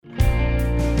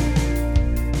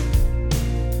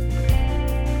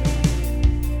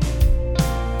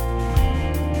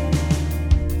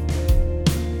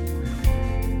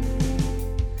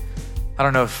I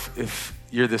don't know if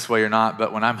you're this way or not,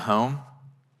 but when I'm home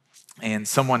and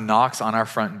someone knocks on our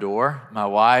front door, my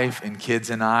wife and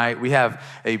kids and I, we have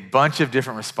a bunch of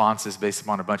different responses based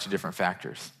upon a bunch of different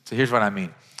factors. So here's what I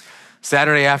mean.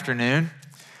 Saturday afternoon,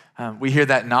 we hear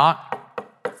that knock,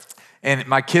 and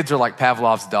my kids are like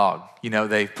Pavlov's dog. You know,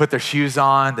 they put their shoes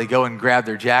on, they go and grab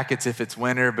their jackets if it's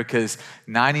winter, because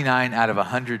 99 out of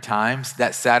 100 times,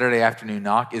 that Saturday afternoon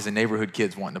knock is a neighborhood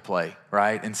kids wanting to play,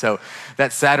 right? And so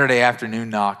that Saturday afternoon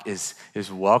knock is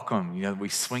welcome. You know, we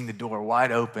swing the door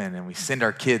wide open and we send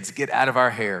our kids, get out of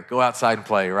our hair, go outside and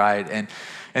play, right?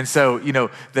 And so, you know,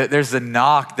 there's a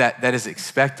knock that is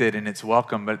expected and it's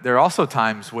welcome, but there are also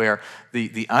times where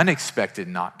the unexpected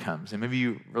knock comes. And maybe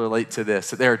you relate to this,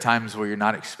 that there are times where you're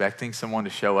not expecting someone to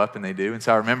show up and they do. And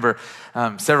so I remember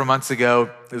several months ago,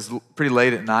 it was pretty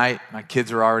late at night. My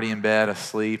kids were already in bed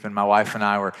asleep, and my wife and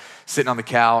I were sitting on the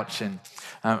couch and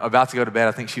about to go to bed.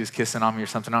 I think she was kissing on me or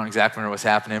something. I don't exactly remember what's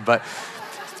happening,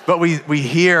 but we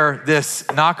hear this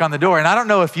knock on the door. And I don't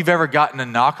know if you've ever gotten a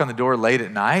knock on the door late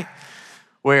at night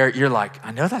where you're like,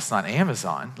 I know that's not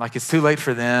Amazon. Like, it's too late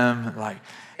for them. Like,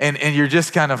 and you're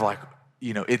just kind of like,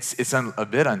 you know, it's a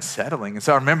bit unsettling. And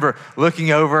so I remember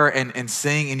looking over and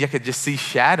seeing, and you could just see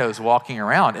shadows walking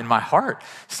around, and my heart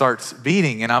starts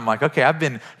beating. And I'm like, okay, I've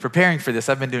been preparing for this.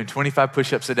 I've been doing 25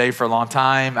 push-ups a day for a long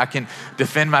time. I can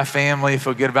defend my family,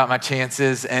 feel good about my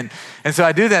chances. And so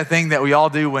I do that thing that we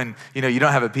all do when, you know, you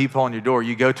don't have a peephole in your door.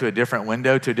 You go to a different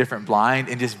window, to a different blind,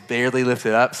 and just barely lift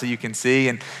it up so you can see.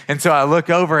 And so I look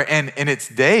over, and it's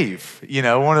Dave, you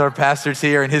know, one of our pastors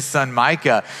here, and his son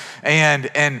Micah.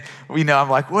 And you know, I'm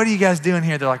like, what are you guys doing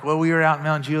here? They're like, well, we were out in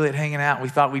Mount Juliet hanging out. We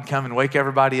thought we'd come and wake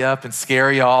everybody up and scare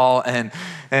y'all. And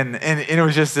it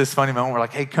was just this funny moment. We're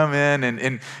like, hey, come in.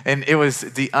 And it was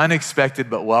the unexpected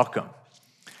but welcome.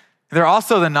 There are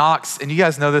also the knocks, and you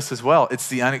guys know this as well. It's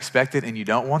the unexpected and you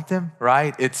don't want them,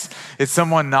 right? It's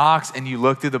someone knocks and you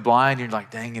look through the blind and you're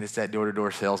like, dang it, it's that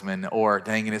door-to-door salesman, or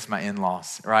dang it, it's my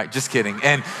in-laws, right? Just kidding.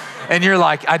 And you're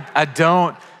like, I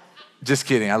don't, just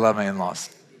kidding. I love my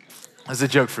in-laws. That's a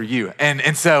joke for you.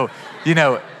 And so, you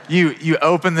know, you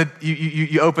open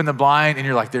the blind and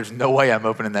you're like, there's no way I'm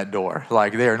opening that door.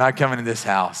 Like, they are not coming to this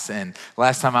house. And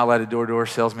last time I let a door-to-door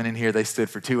salesman in here, they stood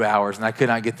for 2 hours and I could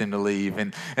not get them to leave.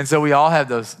 And so we all have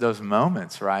those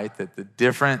moments, right? That the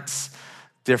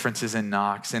differences in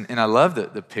knocks. And I love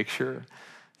the picture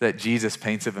that Jesus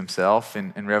paints of himself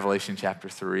in Revelation chapter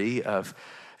 3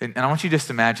 and I want you to just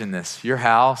imagine this. Your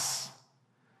house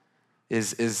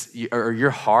or your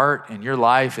heart and your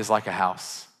life is like a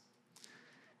house.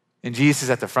 And Jesus is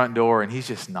at the front door and he's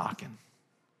just knocking.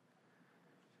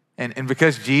 And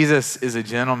because Jesus is a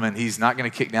gentleman, he's not gonna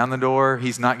kick down the door.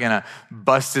 He's not gonna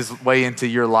bust his way into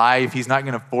your life. He's not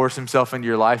gonna force himself into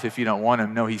your life if you don't want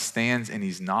him. No, he stands and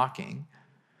he's knocking.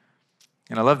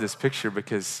 And I love this picture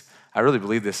because I really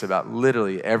believe this about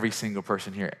literally every single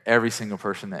person here, every single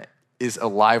person that is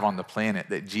alive on the planet,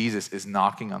 that Jesus is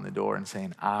knocking on the door and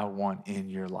saying, I want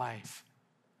in your life.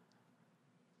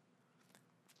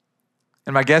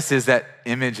 And my guess is that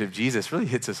image of Jesus really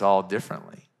hits us all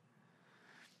differently.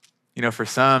 You know, for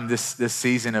some, this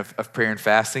season of prayer and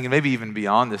fasting, and maybe even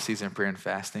beyond this season of prayer and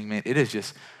fasting, man, it has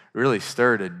just really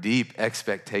stirred a deep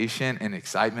expectation and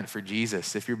excitement for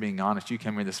Jesus. If you're being honest, you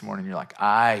came here this morning, you're like,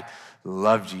 I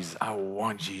love Jesus. I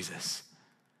want Jesus.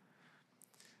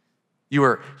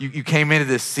 You came into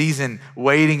this season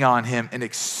waiting on him and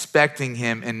expecting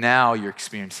him, and now you're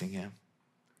experiencing him.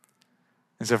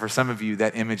 And so for some of you,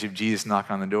 that image of Jesus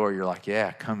knocking on the door, you're like,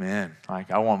 yeah, come in.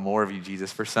 Like, I want more of you,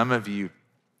 Jesus. For some of you,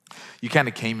 you kind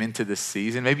of came into this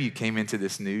season, maybe you came into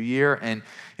this new year, and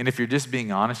if you're just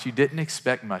being honest, you didn't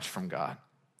expect much from God.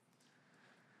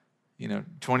 You know,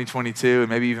 2022 and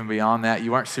maybe even beyond that,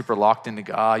 you weren't super locked into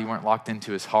God. You weren't locked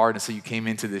into his heart. And so you came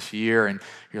into this year and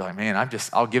you're like, man,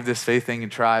 I'll give this faith thing a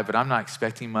try, but I'm not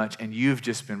expecting much. And you've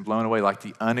just been blown away, like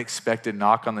the unexpected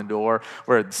knock on the door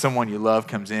where someone you love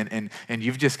comes in and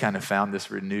you've just kind of found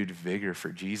this renewed vigor for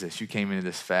Jesus. You came into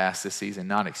this fast this season,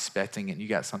 not expecting it, and you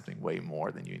got something way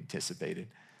more than you anticipated.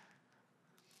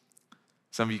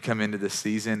 Some of you come into this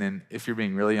season, and if you're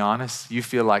being really honest, you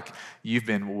feel like you've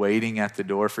been waiting at the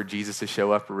door for Jesus to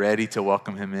show up, ready to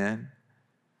welcome him in.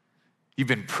 You've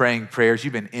been praying prayers.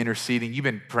 You've been interceding. You've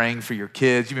been praying for your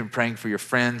kids. You've been praying for your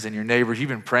friends and your neighbors. You've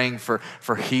been praying for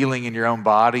healing in your own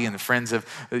body and the friends of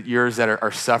yours that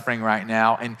are suffering right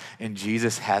now, and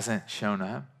Jesus hasn't shown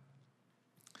up.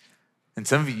 And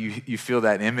some of you feel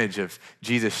that image of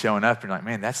Jesus showing up, and you're like,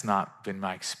 man, that's not been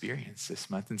my experience this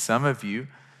month. And some of you,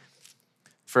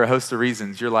 for a host of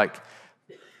reasons, you're like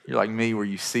me, where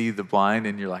you see the blind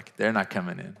and you're like, they're not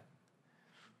coming in.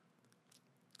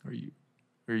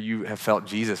 Or where you have felt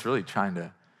Jesus really trying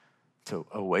to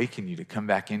awaken you, to come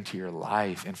back into your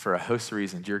life. And for a host of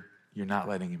reasons, you're not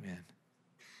letting him in.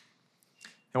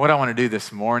 And what I want to do this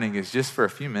morning is just for a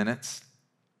few minutes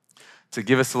to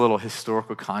give us a little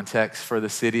historical context for the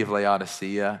city of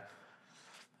Laodicea.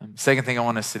 Second thing I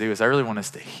want us to do is I really want us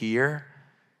to hear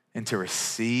and to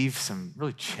receive some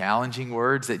really challenging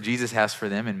words that Jesus has for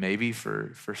them and maybe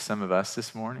for some of us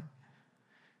this morning.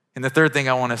 And the third thing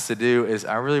I want us to do is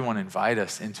I really want to invite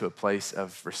us into a place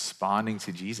of responding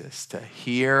to Jesus, to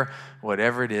hear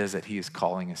whatever it is that he is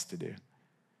calling us to do.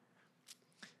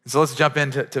 And so let's jump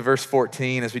into verse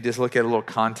 14 as we just look at a little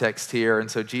context here.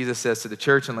 And so Jesus says to the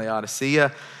church in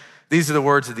Laodicea, these are the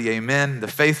words of the Amen, the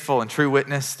faithful and true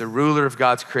witness, the ruler of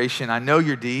God's creation. I know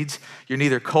your deeds. You're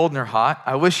neither cold nor hot.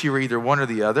 I wish you were either one or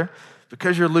the other.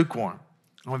 Because you're lukewarm,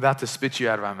 I'm about to spit you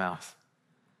out of my mouth.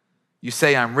 You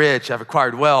say, I'm rich, I've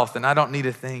acquired wealth, and I don't need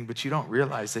a thing, but you don't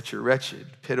realize that you're wretched,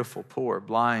 pitiful, poor,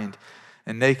 blind,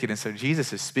 and naked. And so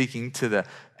Jesus is speaking to the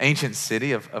ancient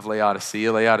city of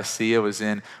Laodicea. Laodicea was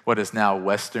in what is now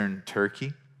Western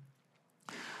Turkey.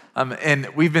 And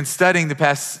we've been studying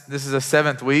this is the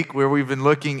seventh week where we've been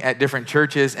looking at different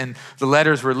churches, and the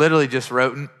letters were literally just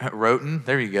written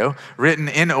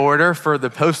in order for the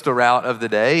postal route of the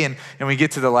day. And we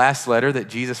get to the last letter that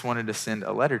Jesus wanted to send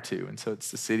a letter to. And so it's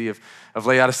the city of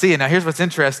Laodicea. Now here's what's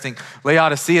interesting.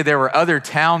 Laodicea, there were other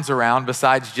towns around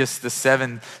besides just the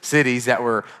 7 cities that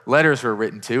letters were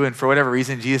written to. And for whatever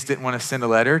reason, Jesus didn't want to send a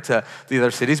letter to the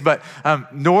other cities. But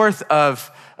north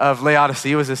of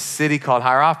Laodicea was a city called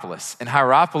Hierapolis. And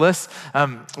Hierapolis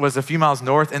was a few miles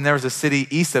north, and there was a city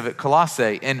east of it,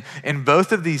 Colossae. And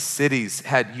both of these cities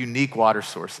had unique water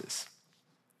sources.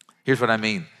 Here's what I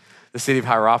mean. The city of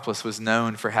Hierapolis was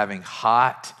known for having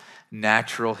hot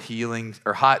natural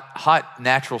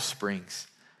springs.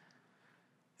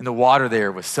 And the water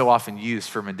there was so often used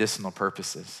for medicinal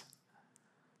purposes.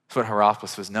 That's what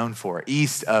Hierapolis was known for.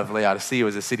 East of Laodicea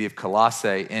was the city of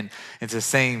Colossae, and it's the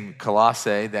same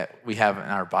Colossae that we have in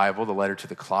our Bible, the letter to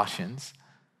the Colossians.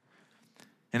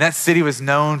 And that city was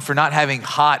known for not having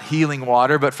hot, healing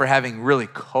water, but for having really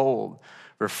cold,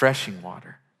 refreshing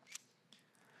water.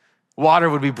 Water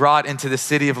would be brought into the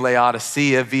city of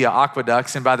Laodicea via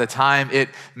aqueducts, and by the time it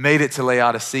made it to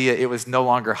Laodicea, it was no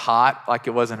longer hot like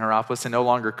it was in Hierapolis and no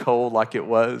longer cold like it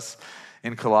was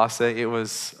in Colossae. It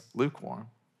was lukewarm.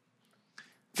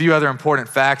 A few other important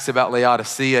facts about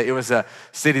Laodicea. It was a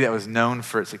city that was known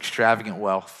for its extravagant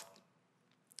wealth.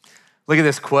 Look at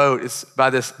this quote. It's by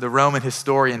the Roman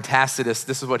historian Tacitus.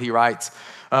 This is what he writes.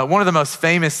 One of the most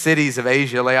famous cities of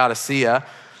Asia, Laodicea,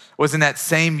 was in that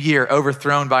same year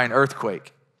overthrown by an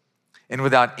earthquake, and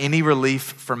without any relief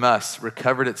from us,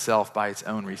 recovered itself by its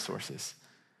own resources.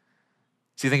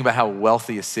 So you think about how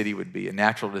wealthy a city would be. A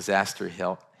natural disaster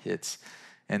hits,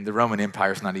 and the Roman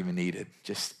Empire is not even needed,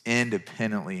 just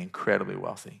independently, incredibly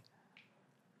wealthy.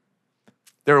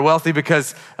 They were wealthy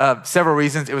because several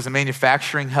reasons. It was a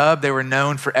manufacturing hub. They were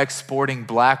known for exporting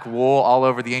black wool all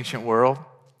over the ancient world.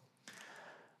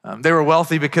 They were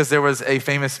wealthy because there was a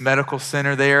famous medical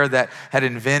center there that had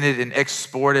invented and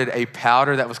exported a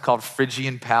powder that was called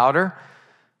Phrygian powder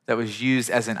that was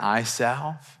used as an eye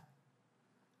salve.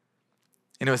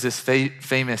 And it was this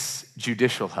famous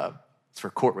judicial hub. It's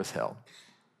where court was held.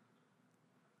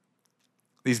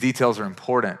 These details are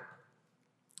important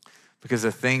because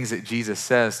the things that Jesus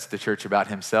says to the church about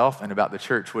himself and about the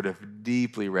church would have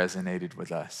deeply resonated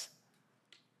with us.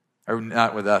 Or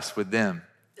not with us, with them.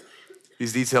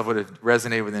 These details would have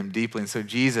resonated with them deeply. And so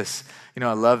Jesus,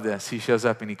 I love this. He shows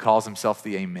up and he calls himself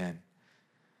the Amen.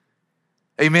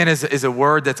 Amen is a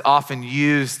word that's often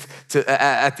used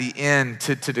at the end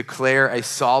to declare a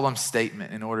solemn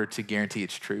statement in order to guarantee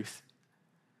its truth.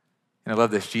 And I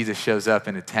love this. Jesus shows up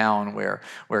in a town where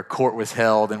court was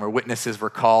held and where witnesses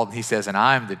were called. And he says, and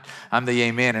I'm the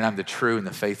Amen, and I'm the true and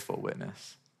the faithful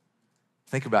witness.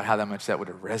 Think about how much that would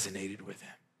have resonated with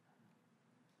him.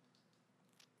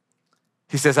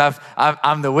 He says,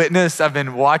 I'm the witness. I've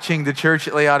been watching the church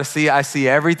at Laodicea. I see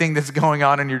everything that's going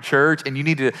on in your church, and you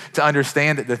need to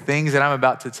understand that the things that I'm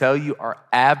about to tell you are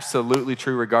absolutely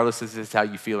true, regardless if it's how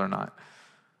you feel or not.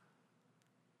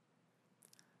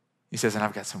 He says, and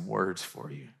I've got some words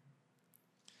for you.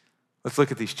 Let's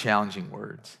look at these challenging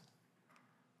words.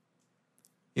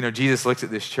 Jesus looks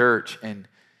at this church, and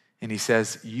he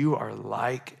says, you are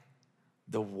like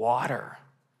the water.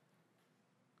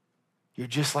 You're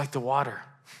just like the water.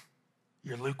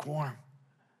 You're lukewarm.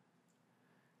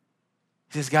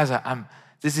 He says, guys,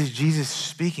 This is Jesus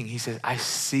speaking. He says, I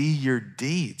see your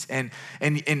deeds. And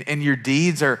your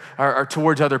deeds are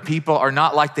towards other people are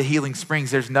not like the healing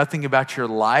springs. There's nothing about your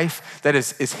life that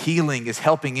is healing, is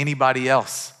helping anybody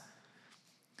else.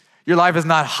 Your life is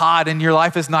not hot and your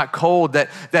life is not cold,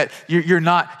 that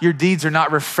your deeds are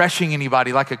not refreshing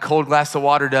anybody like a cold glass of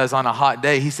water does on a hot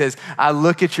day. He says, I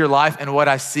look at your life and what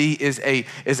I see is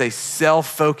a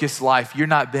self-focused life. You're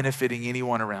not benefiting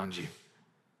anyone around you.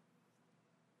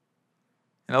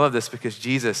 And I love this because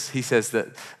Jesus, he says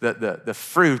that the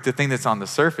fruit, the thing that's on the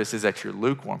surface is that you're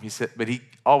lukewarm. He said, but he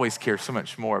always cares so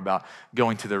much more about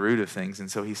going to the root of things.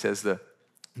 And so he says the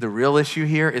real issue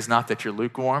here is not that you're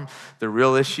lukewarm. The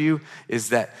real issue is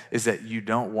that you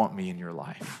don't want me in your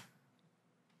life.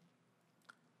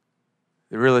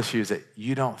 The real issue is that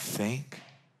you don't think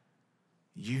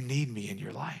you need me in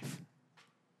your life.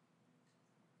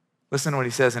 Listen to what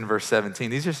he says in verse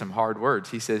 17. These are some hard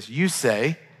words. He says, you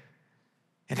say,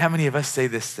 and how many of us say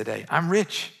this today? I'm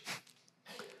rich.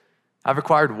 I've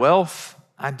acquired wealth.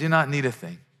 I do not need a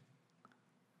thing.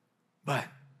 But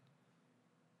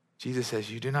Jesus says,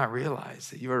 you do not realize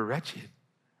that you are wretched.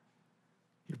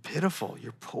 You're pitiful,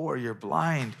 you're poor, you're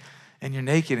blind, and you're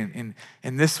naked.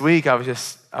 And this week, I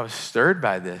was stirred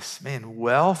by this. Man,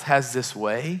 wealth has this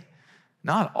way,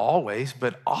 not always,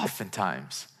 but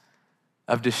oftentimes,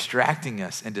 of distracting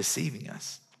us and deceiving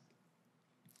us.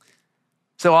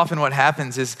 So often what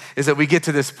happens is that we get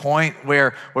to this point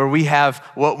where we have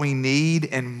what we need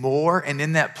and more, and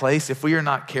in that place, if we are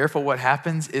not careful, what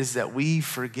happens is that we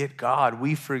forget God.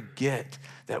 We forget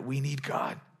that we need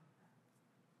God.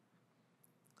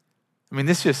 I mean,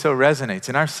 this just so resonates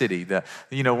in our city,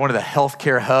 one of the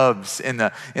healthcare hubs in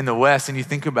the West, and you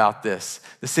think about this,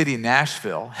 the city of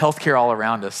Nashville, healthcare all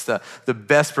around us, the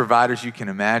best providers you can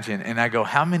imagine, and I go,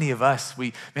 how many of us,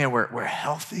 we're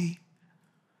healthy?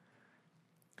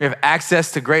 We have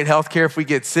access to great health care if we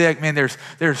get sick. Man, there's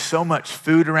so much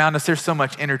food around us. There's so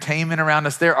much entertainment around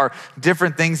us. There are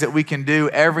different things that we can do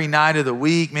every night of the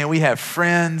week. Man, we have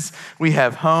friends. We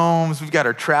have homes. We've got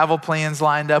our travel plans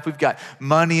lined up. We've got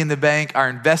money in the bank.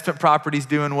 Our investment property's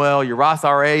doing well. Your Roth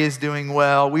IRA is doing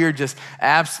well. We are just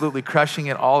absolutely crushing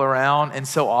it all around. And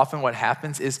so often what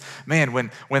happens is, man,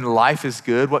 when life is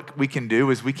good, what we can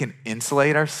do is we can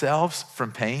insulate ourselves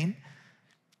from pain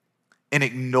and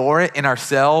ignore it in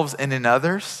ourselves and in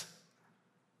others.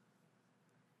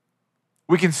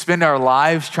 We can spend our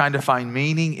lives trying to find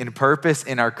meaning and purpose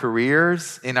in our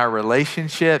careers, in our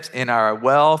relationships, in our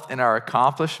wealth, in our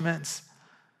accomplishments.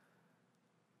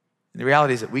 And the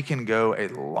reality is that we can go a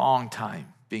long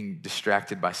time being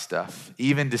distracted by stuff,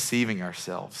 even deceiving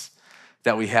ourselves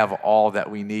that we have all that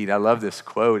we need. I love this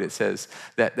quote. It says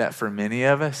that for many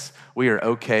of us, we are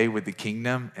okay with the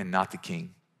kingdom and not the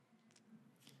king.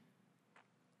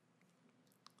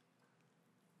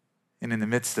 And in the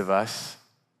midst of us,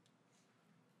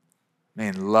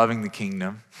 man, loving the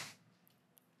kingdom,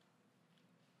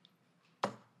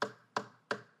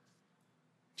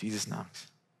 Jesus knocks.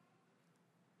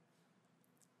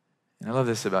 And I love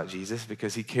this about Jesus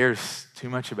because he cares too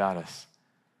much about us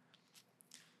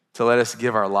to let us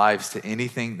give our lives to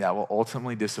anything that will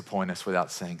ultimately disappoint us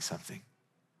without saying something.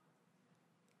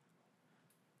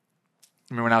 I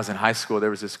remember when I was in high school,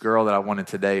 there was this girl that I wanted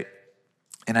to date.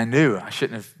 And I knew I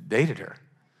shouldn't have dated her.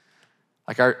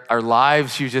 Like our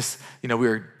lives, she was just, we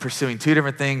were pursuing two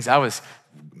different things. I was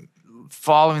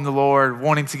following the Lord,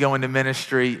 wanting to go into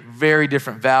ministry, very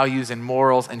different values and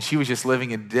morals, and she was just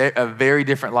living a very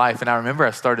different life. And I remember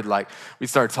we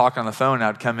started talking on the phone, and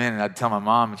I'd come in and I'd tell my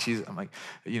mom, and I'm like,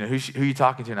 who are you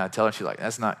talking to? And I'd tell her, she's like,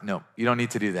 no, you don't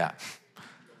need to do that.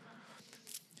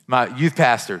 My youth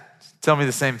pastor told me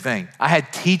the same thing. I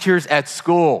had teachers at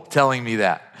school telling me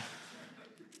that.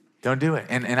 Don't do it.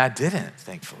 And I didn't,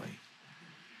 thankfully.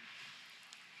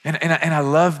 And I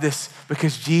love this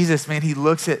because Jesus, man, he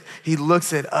looks at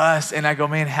us and I go,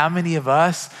 man, how many of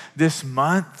us this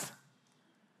month,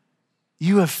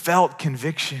 you have felt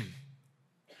conviction?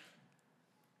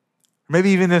 Maybe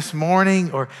even this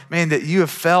morning, or man, that you have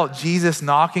felt Jesus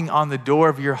knocking on the door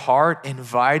of your heart,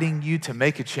 inviting you to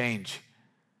make a change.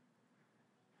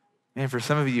 Man, for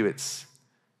some of you,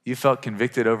 you felt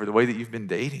convicted over the way that you've been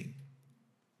dating.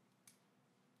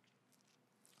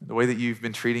 The way that you've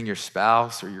been treating your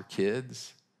spouse or your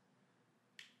kids.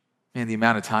 Man, the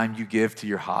amount of time you give to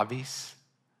your hobbies.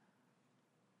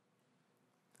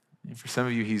 And for some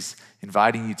of you, he's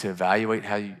inviting you to evaluate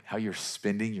how you're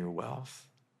spending your wealth.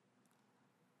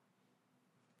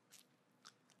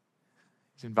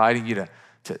 He's inviting you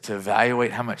to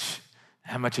evaluate how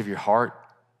much of your heart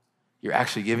you're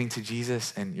actually giving to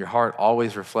Jesus, and your heart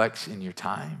always reflects in your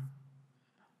time.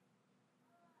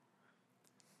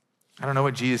 I don't know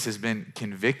what Jesus has been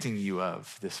convicting you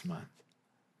of this month.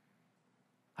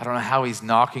 I don't know how he's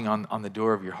knocking on the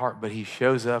door of your heart, but he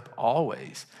shows up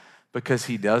always because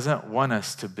he doesn't want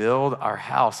us to build our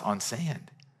house on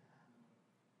sand.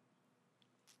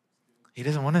 He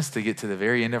doesn't want us to get to the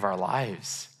very end of our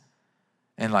lives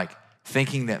and like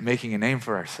thinking that making a name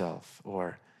for ourselves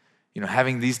or,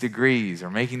 having these degrees or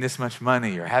making this much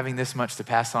money or having this much to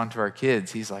pass on to our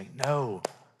kids. He's like, no,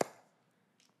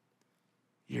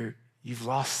 you've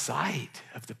lost sight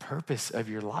of the purpose of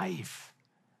your life.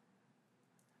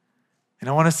 And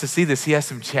I want us to see this. He has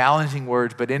some challenging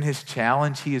words, but in his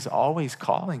challenge, he is always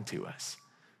calling to us.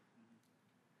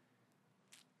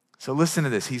 So listen to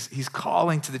this. He's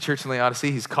calling to the church in Laodicea.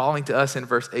 He's calling to us in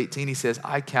verse 18. He says,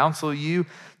 I counsel you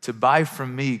to buy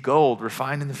from me gold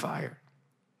refined in the fire,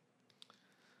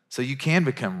 so you can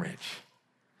become rich,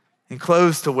 and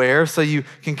clothes to wear so you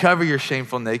can cover your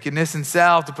shameful nakedness, and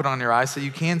salve to put on your eyes so you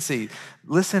can see.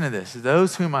 Listen to this.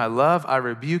 Those whom I love, I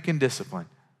rebuke and discipline.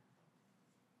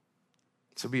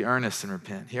 So be earnest and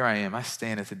repent. Here I am. I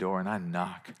stand at the door and I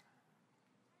knock.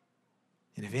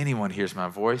 And if anyone hears my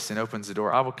voice and opens the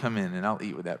door, I will come in and I'll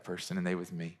eat with that person and they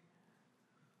with me.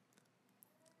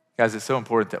 Guys, it's so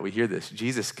important that we hear this.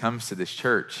 Jesus comes to this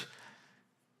church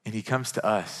and he comes to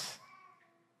us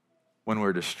when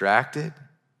we're distracted,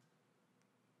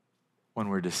 when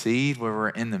we're deceived, when we're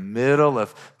in the middle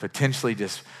of potentially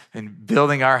just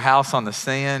building our house on the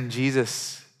sand.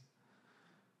 Jesus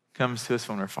comes to us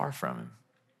when we're far from him.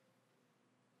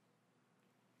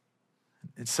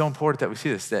 It's so important that we see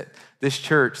this, that this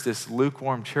church, this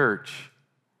lukewarm church,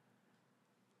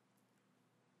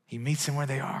 he meets them where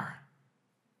they are.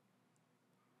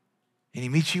 And he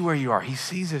meets you where you are. He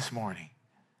sees this morning.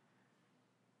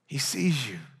 He sees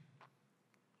you.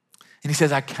 And he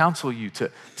says, I counsel you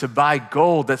to buy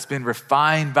gold that's been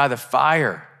refined by the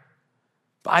fire.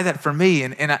 Buy that for me.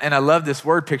 And I love this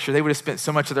word picture. They would have spent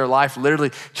so much of their life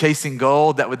literally chasing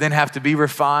gold that would then have to be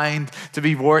refined, to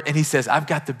be worn. And he says, I've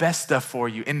got the best stuff for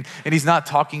you. And he's not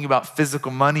talking about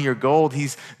physical money or gold.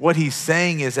 What he's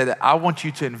saying is that I want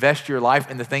you to invest your life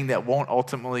in the thing that won't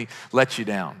ultimately let you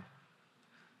down.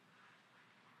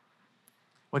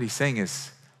 What he's saying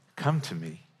is, come to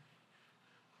me.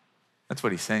 That's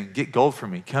what he's saying. Get gold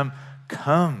from me. Come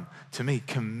to me.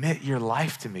 Commit your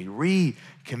life to me.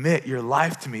 Recommit your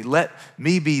life to me. Let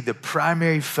me be the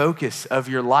primary focus of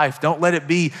your life. Don't let it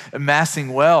be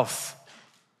amassing wealth.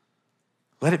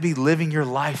 Let it be living your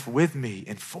life with me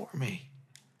and for me.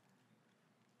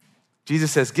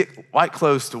 Jesus says, get white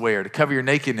clothes to wear to cover your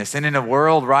nakedness. And in a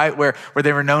world, right, where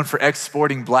they were known for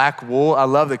exporting black wool, I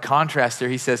love the contrast there.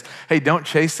 He says, hey, don't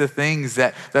chase the things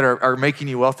that are making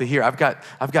you wealthy here. I've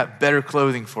got better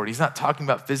clothing for it. He's not talking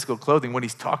about physical clothing. What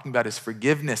he's talking about is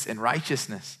forgiveness and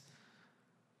righteousness.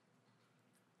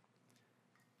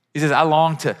 He says, I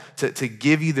long to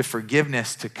give you the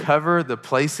forgiveness to cover the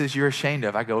places you're ashamed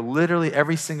of. I go, literally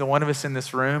every single one of us in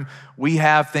this room, we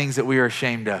have things that we are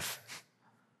ashamed of.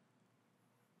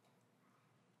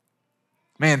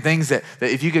 Man, things that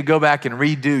if you could go back and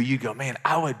redo, you go, man,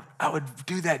 I would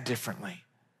do that differently.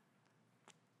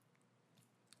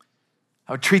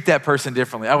 I would treat that person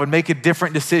differently. I would make a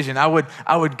different decision. I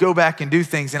would go back and do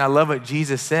things. And I love what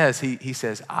Jesus says. He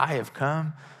says, I have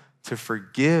come to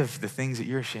forgive the things that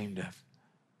you're ashamed of.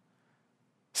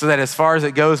 So that as far as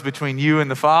it goes between you and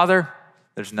the Father,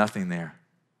 there's nothing there.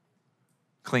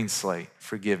 Clean slate,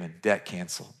 forgiven, debt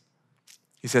canceled.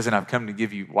 He says, and I've come to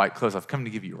give you white clothes. I've come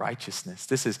to give you righteousness.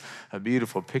 This is a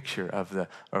beautiful picture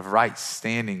of right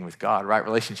standing with God, right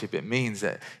relationship. It means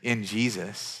that in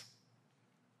Jesus,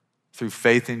 through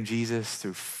faith in Jesus,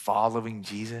 through following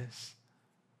Jesus,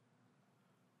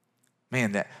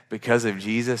 man, that because of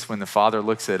Jesus, when the Father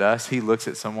looks at us, he looks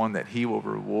at someone that he will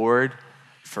reward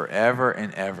forever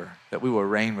and ever, that we will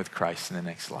reign with Christ in the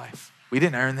next life. We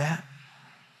didn't earn that.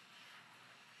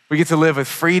 We get to live with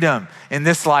freedom in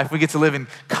this life. We get to live in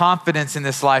confidence in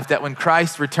this life that when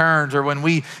Christ returns or when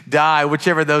we die,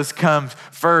 whichever those comes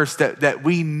first, that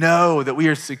we know that we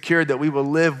are secured, that we will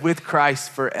live with Christ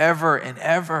forever and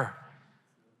ever.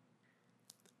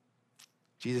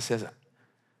 Jesus says,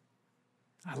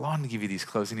 I long to give you these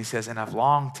clothes. And he says, and I've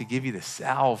longed to give you the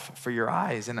salve for your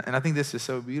eyes. And I think this is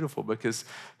so beautiful because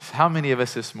how many of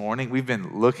us this morning, we've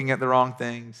been looking at the wrong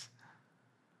things.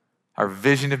 Our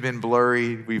vision have been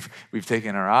blurry. We've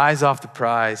taken our eyes off the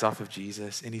prize, off of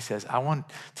Jesus. And he says, I want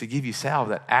to give you salve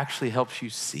that actually helps you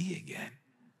see again.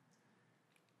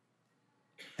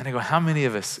 And I go, how many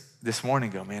of us this morning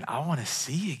go, man, I want to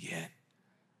see again.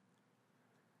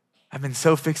 I've been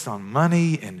so fixed on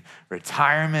money and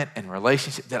retirement and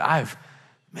relationship that I've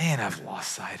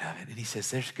lost sight of it. And he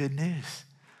says, there's good news.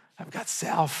 I've got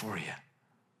salve for you.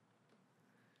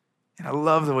 And I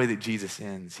love the way that Jesus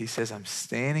ends. He says, I'm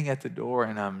standing at the door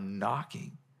and I'm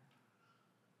knocking.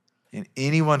 And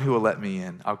anyone who will let me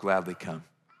in, I'll gladly come.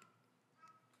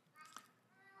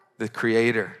 The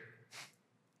Creator,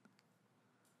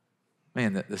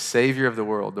 man, the Savior of the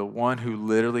world, the one who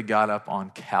literally got up on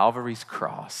Calvary's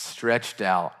cross, stretched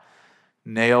out,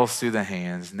 nails through the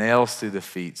hands, nails through the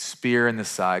feet, spear in the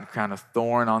side, crown of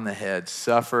thorn on the head,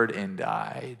 suffered and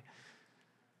died,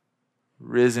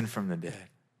 risen from the dead,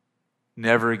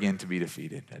 never again to be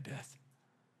defeated at death.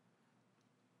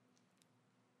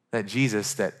 That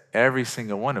Jesus, that every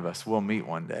single one of us will meet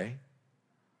one day.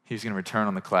 He's going to return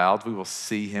on the clouds. We will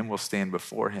see him. We'll stand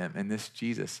before him. And this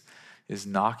Jesus is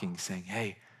knocking, saying,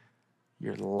 hey,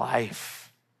 your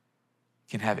life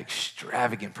can have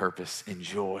extravagant purpose and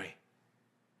joy.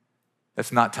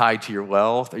 That's not tied to your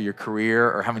wealth or your career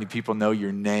or how many people know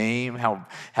your name,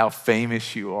 how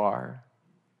famous you are.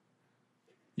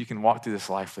 You can walk through this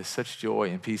life with such joy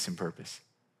and peace and purpose.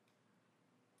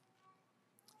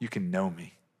 You can know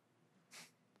me.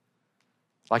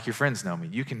 Like your friends know me,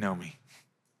 you can know me.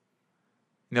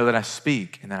 You know that I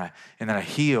speak and that I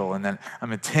heal and that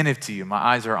I'm attentive to you. My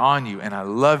eyes are on you and I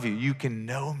love you. You can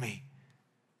know me.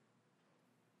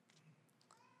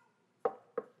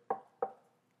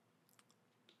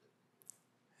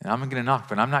 And I'm going to knock,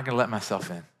 but I'm not going to let myself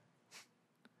in.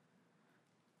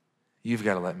 You've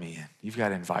got to let me in. You've got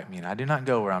to invite me in. I do not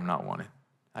go where I'm not wanted.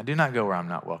 I do not go where I'm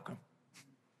not welcome.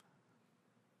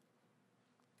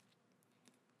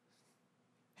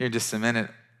 Here in just a minute,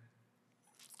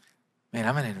 man,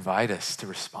 I'm going to invite us to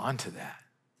respond to that.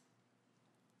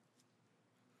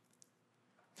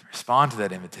 To respond to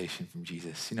that invitation from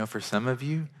Jesus. You know, for some of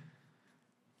you,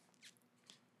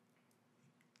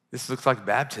 this looks like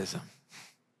baptism.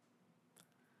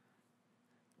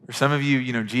 For some of you,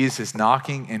 you know, Jesus is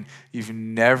knocking and you've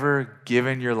never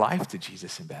given your life to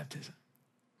Jesus in baptism.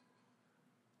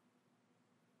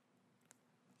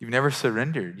 You've never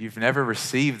surrendered. You've never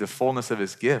received the fullness of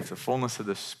his gift, the fullness of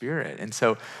the Spirit. And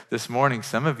so this morning,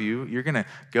 some of you, you're going to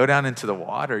go down into the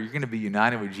water. You're going to be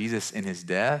united with Jesus in his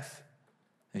death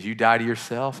as you die to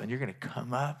yourself, and you're going to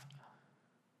come up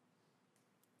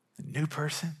a new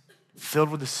person, filled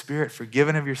with the Spirit,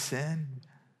 forgiven of your sin.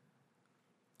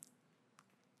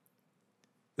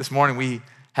 This morning, we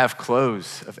have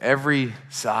clothes of every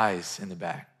size in the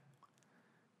back.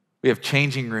 We have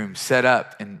changing rooms set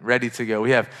up and ready to go.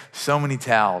 We have so many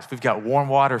towels. We've got warm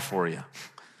water for you.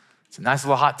 It's a nice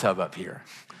little hot tub up here.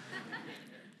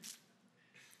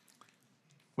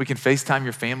 We can FaceTime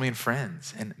your family and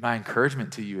friends. And my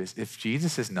encouragement to you is if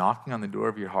Jesus is knocking on the door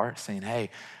of your heart saying, hey,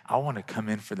 I want to come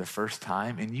in for the first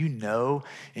time, and you know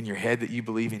in your head that you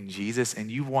believe in Jesus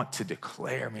and you want to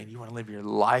declare, man, you want to live your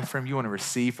life for him, you want to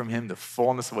receive from him the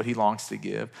fullness of what he longs to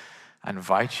give, I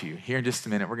invite you. Here in just a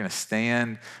minute, we're going to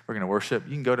stand, we're going to worship.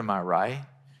 You can go to my right,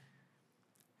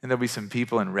 and there'll be some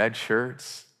people in red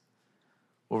shirts.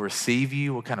 We'll receive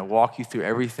you. We'll kind of walk you through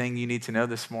everything you need to know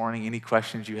this morning, any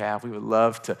questions you have. We would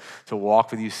love to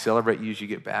walk with you, celebrate you as you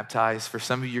get baptized. For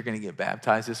some of you, you're going to get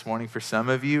baptized this morning. For some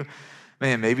of you,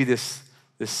 man, maybe this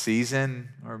season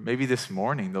or maybe this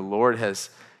morning, the Lord has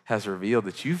revealed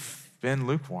that you've been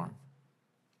lukewarm,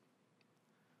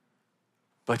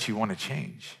 but you want to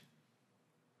change.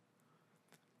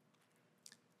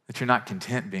 That you're not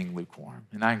content being lukewarm.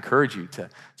 And I encourage you to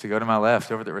go to my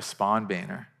left over the Respond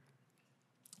banner.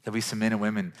 There'll be some men and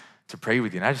women to pray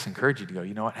with you. And I just encourage you to go,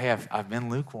 you know what? Hey, I've been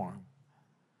lukewarm.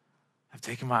 I've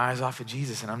taken my eyes off of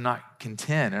Jesus and I'm not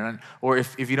content. Or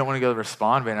if you don't want to go to the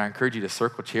Respond banner, I encourage you to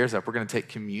circle chairs up. We're going to take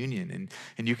communion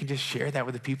and you can just share that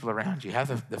with the people around you.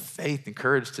 Have the faith and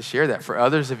courage to share that. For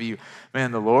others of you,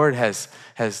 man, the Lord he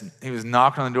was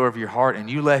knocking on the door of your heart and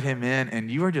you let him in and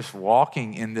you are just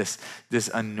walking in this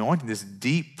anointing, this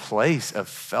deep place of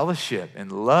fellowship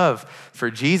and love for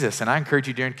Jesus. And I encourage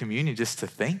you during communion just to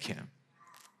thank him.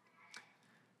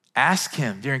 Ask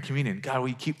him during communion, God, will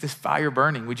you keep this fire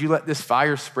burning? Would you let this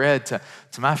fire spread to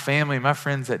my family and my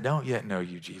friends that don't yet know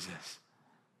you, Jesus?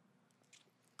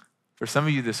 For some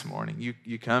of you this morning,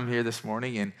 you come here this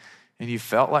morning and you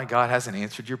felt like God hasn't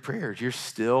answered your prayers. You're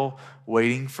still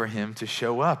waiting for him to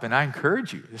show up. And I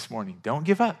encourage you this morning, don't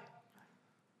give up.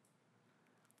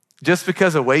 Just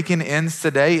because Awaken ends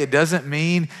today, it doesn't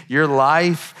mean your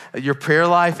life, your prayer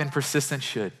life and persistence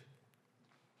should.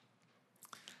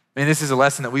 Man, this is a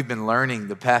lesson that we've been learning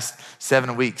the past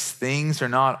 7 weeks. Things are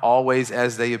not always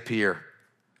as they appear.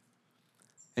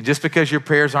 And just because your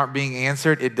prayers aren't being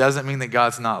answered, it doesn't mean that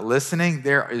God's not listening.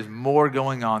 There is more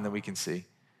going on than we can see.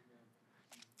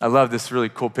 I love this really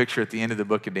cool picture at the end of the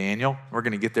book of Daniel. We're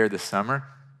going to get there this summer.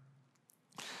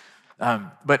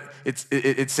 But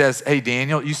it says, hey,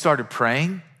 Daniel, you started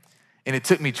praying, and it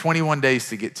took me 21 days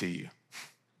to get to you.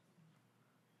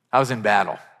 I was in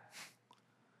battle.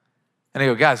 And I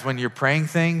go, guys, when you're praying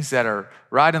things that are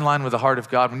right in line with the heart of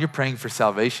God, when you're praying for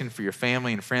salvation for your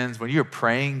family and friends, when you're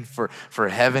praying for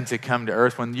heaven to come to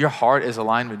earth, when your heart is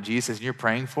aligned with Jesus and you're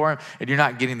praying for him and you're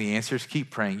not getting the answers, keep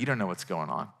praying. You don't know what's going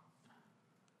on.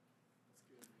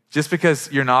 Just because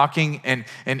you're knocking and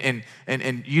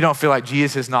you don't feel like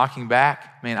Jesus is knocking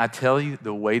back, man, I tell you,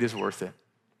 the wait is worth it.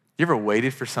 You ever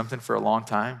waited for something for a long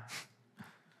time?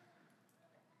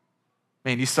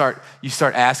 Man, you start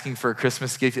asking for a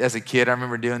Christmas gift. As a kid, I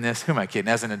remember doing this. Who am I kidding?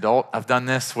 As an adult, I've done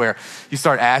this where you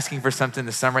start asking for something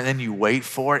this summer and then you wait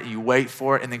for it,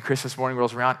 and then Christmas morning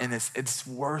rolls around and it's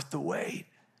worth the wait.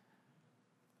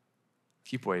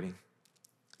 Keep waiting.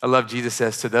 I love Jesus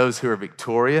says, to those who are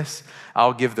victorious,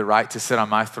 I'll give the right to sit on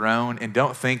my throne. And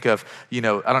don't think of, I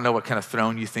don't know what kind of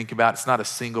throne you think about. It's not a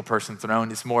single person throne.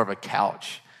 It's more of a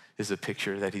couch is a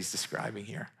picture that he's describing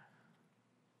here.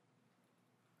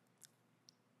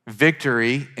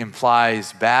 Victory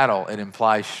implies battle. It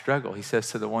implies struggle. He says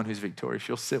to the one who's victorious,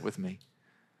 you'll sit with me.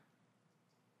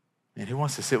 And who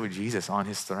wants to sit with Jesus on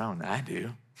his throne? I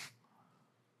do.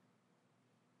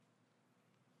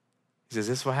 He says,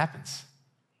 this is what happens.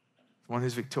 The one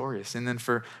who's victorious. And then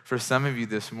for some of you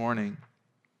this morning,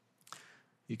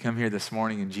 you come here this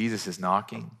morning and Jesus is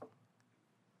knocking.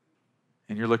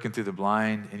 And you're looking through the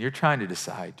blind and you're trying to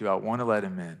decide, do I want to let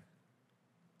him in?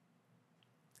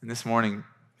 And this morning,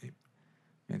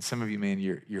 and some of you, man,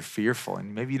 you're fearful,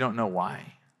 and maybe you don't know why.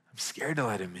 I'm scared to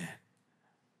let him in.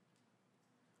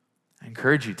 I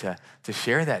encourage you to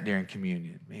share that during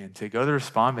communion, man, to go to the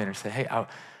respond banner and say, hey,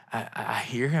 I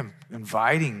hear him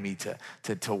inviting me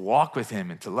to walk with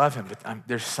him and to love him, but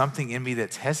there's something in me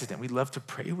that's hesitant. We'd love to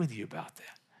pray with you about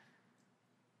that.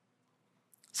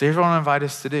 So here's what I want to invite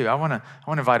us to do. I want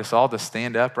to invite us all to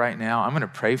stand up right now. I'm going to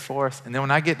pray for us, and then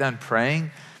when I get done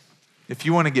praying, if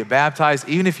you want to get baptized,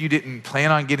 even if you didn't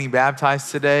plan on getting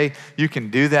baptized today, you can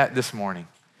do that this morning.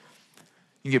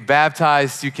 You can get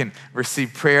baptized, you can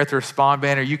receive prayer at the respond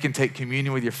banner, you can take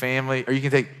communion with your family, or you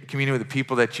can take communion with the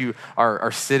people that you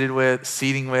are seating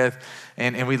with,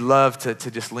 and we'd love to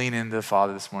just lean into the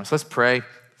Father this morning. So let's pray.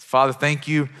 Father, thank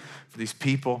you for these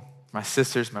people, my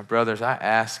sisters, my brothers. I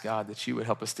ask, God, that you would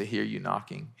help us to hear you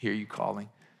knocking, hear you calling.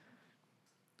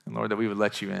 And Lord, that we would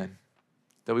let you in.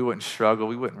 That we wouldn't struggle,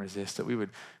 we wouldn't resist, that we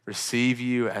would receive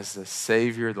you as the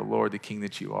Savior, the Lord, the King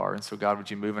that you are. And so, God,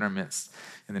 would you move in our midst?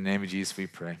 In the name of Jesus, we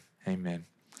pray. Amen.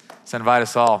 So invite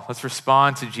us all. Let's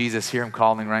respond to Jesus. Hear him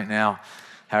calling right now,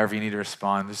 however you need to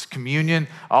respond. There's communion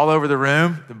all over the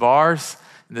room, the bars,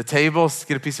 the tables.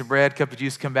 Get a piece of bread, cup of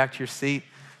juice, come back to your seat.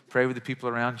 Pray with the people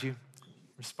around you.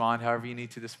 Respond however you need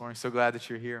to this morning. So glad that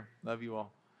you're here. Love you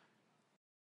all.